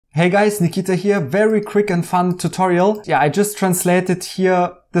Hey guys, Nikita here. Very quick and fun tutorial. Yeah, I just translated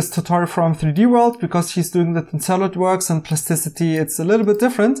here this tutorial from 3D World because he's doing that in SolidWorks and Plasticity. It's a little bit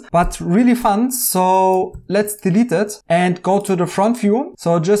different, but really fun. So let's delete it and go to the front view.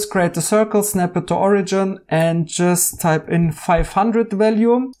 So just create a circle, snap it to origin and just type in 500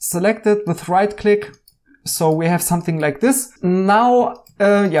 value. Select it with right click. So we have something like this. Now,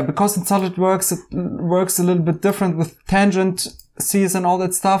 because in SolidWorks it works a little bit different with tangent C's and all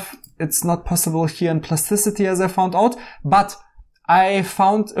that stuff. It's not possible here in Plasticity as I found out, but I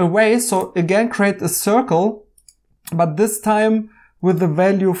found a way. So again, create a circle, but this time with the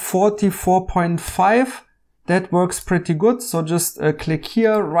value 44.5. That works pretty good. So just click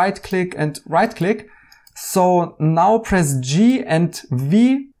here, right click and right click. So now press G and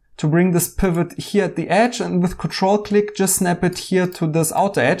V to bring this pivot here at the edge, and with control click, just snap it here to this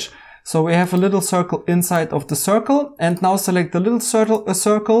outer edge. So we have a little circle inside of the circle, and now select the little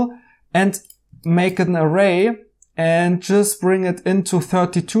circle and make an array and just bring it into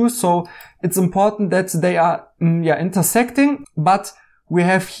 32. So it's important that they are intersecting, but we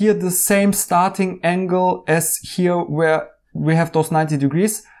have here the same starting angle as here where we have those 90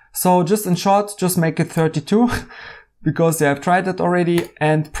 degrees. So just in short, just make it 32 because I've tried it already,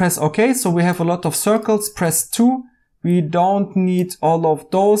 and press OK. So we have a lot of circles. Press 2. We don't need all of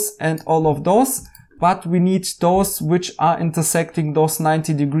those and all of those, but we need those which are intersecting those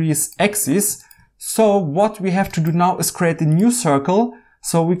 90 degrees axes. So what we have to do now is create a new circle.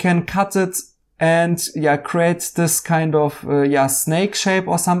 So we can cut it and create this kind of snake shape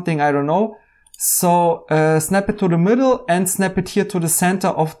or something, I don't know. So snap it to the middle and snap it here to the center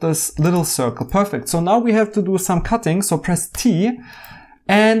of this little circle. Perfect. So now we have to do some cutting. So press T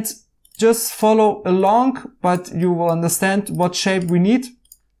and just follow along, but you will understand what shape we need.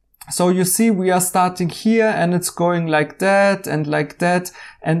 So you see we are starting here and it's going like that,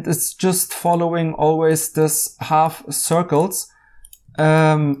 and it's just following always this half circles.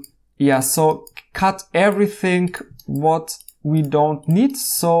 So cut everything what we don't need.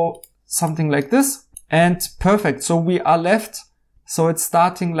 So something like this, and perfect. So we are left. So it's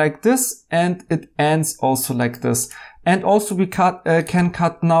starting like this and it ends also like this. And also we can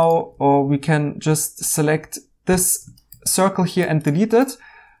cut now, or we can just select this circle here and delete it.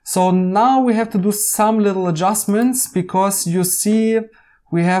 So now we have to do some little adjustments because you see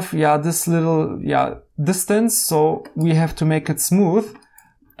we have this little distance. So we have to make it smooth,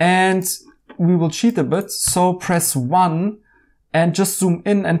 and we will cheat a bit. So press 1 and just zoom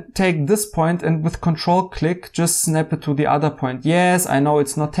in and take this point, and with control click, just snap it to the other point. Yes, I know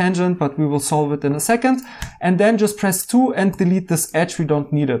it's not tangent, but we will solve it in a second. And then just press 2 and delete this edge. We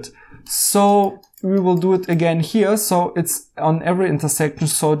don't need it. So we will do it again here. So it's on every intersection.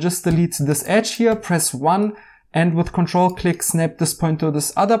 So just delete this edge here, press 1 and with control click, snap this point to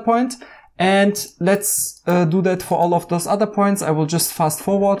this other point. And let's do that for all of those other points. I will just fast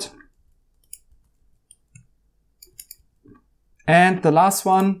forward. And the last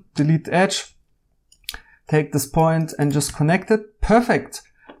one, delete the edge, take this point and just connect it. Perfect.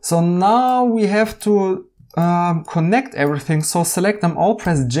 So now we have to connect everything. So select them all,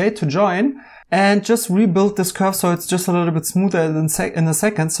 press J to join, and just rebuild this curve so it's just a little bit smoother in a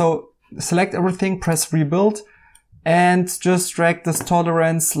second. So select everything, press rebuild, and just drag this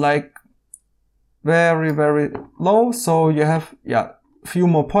tolerance like very, very low. So you have a few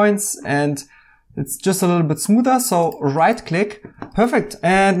more points and it's just a little bit smoother. So right click. Perfect.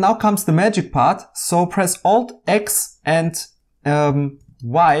 And now comes the magic part. So press Alt X and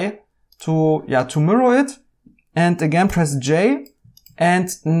Y to mirror it. And again press J. And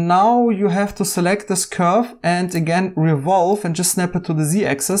now you have to select this curve and again revolve and just snap it to the Z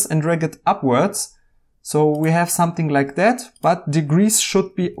axis and drag it upwards. So we have something like that, but degrees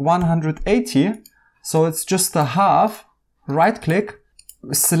should be 180. So it's just a half. Right click.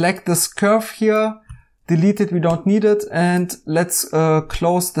 Select this curve here, delete it, we don't need it, and let's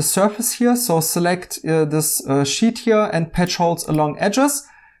close the surface here. So select this sheet here and patch holes along edges,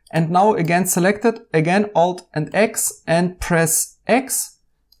 and now again select it, again Alt and X and press X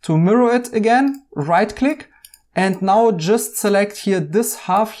to mirror it again, right click, and now just select here this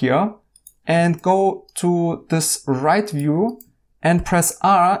half here and go to this right view and press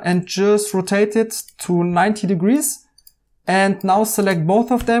R and just rotate it to 90 degrees. And now select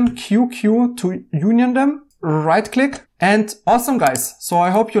both of them, QQ to union them, right click, and awesome guys. So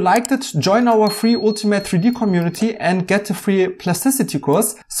I hope you liked it. Join our free Ultimate 3D community and get a free Plasticity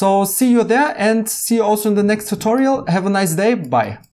course. So see you there and see you also in the next tutorial. Have a nice day. Bye.